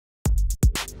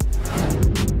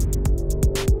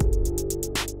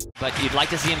but you'd like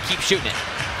to see him keep shooting it.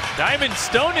 Diamond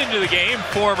Stone into the game,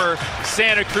 former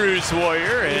Santa Cruz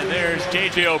Warrior, and there's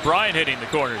J.J. O'Brien hitting the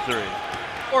corner three.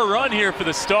 Or run here for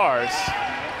the Stars.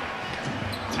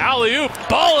 Alley-oop,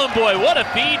 ballin' boy, what a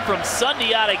feed from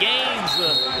Sundiata Gaines,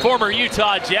 the former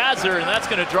Utah Jazzer, and that's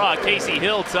going to draw a Casey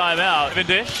Hill timeout.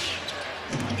 Vindish.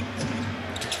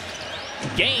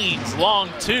 Gaines, long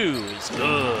two is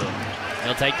good.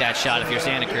 He'll take that shot if you're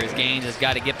Santa Cruz. Gaines has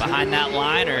got to get behind that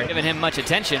line or giving him much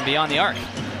attention beyond the arc.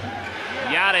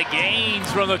 Yada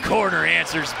Gaines from the corner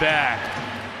answers back.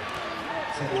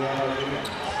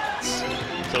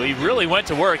 So he really went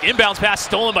to work. Inbounds pass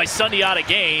stolen by Sundiata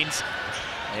Gaines.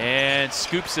 And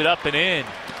scoops it up and in.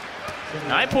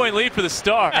 9-point lead for the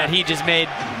Stars. And he just made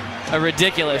a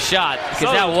ridiculous shot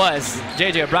because that was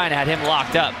J.J. O'Brien had him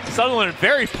locked up. Sutherland, a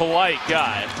very polite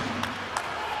guy.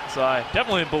 So I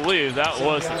definitely believe that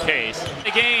was the case.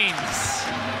 Gaines.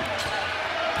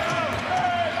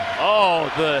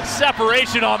 Oh, the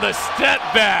separation on the step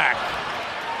back.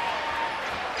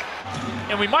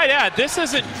 And we might add, this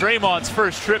isn't Draymond's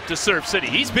first trip to Surf City.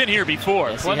 He's been here before,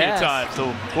 yes, plenty of times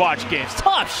to watch games.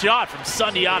 Tough shot from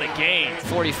Sundiata Gaines.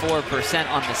 44%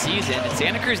 on the season, and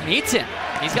Santa Cruz needs him.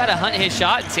 He's got to hunt his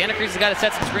shot, and Santa Cruz has got to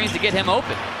set some screens to get him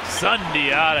open.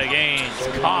 Sundiata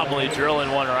Gaines calmly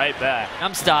drilling one right back.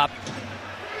 Stop.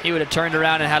 He would have turned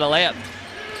around and had a layup.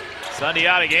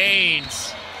 Sundiata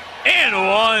Gaines. And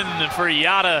one for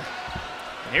Yada.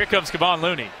 And here comes Kevon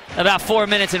Looney. About 4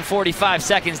 minutes and 45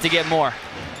 seconds to get more.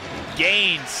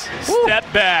 Gaines, step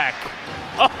back.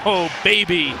 Oh,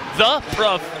 baby. The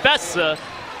Professor,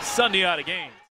 Sundiata Gaines.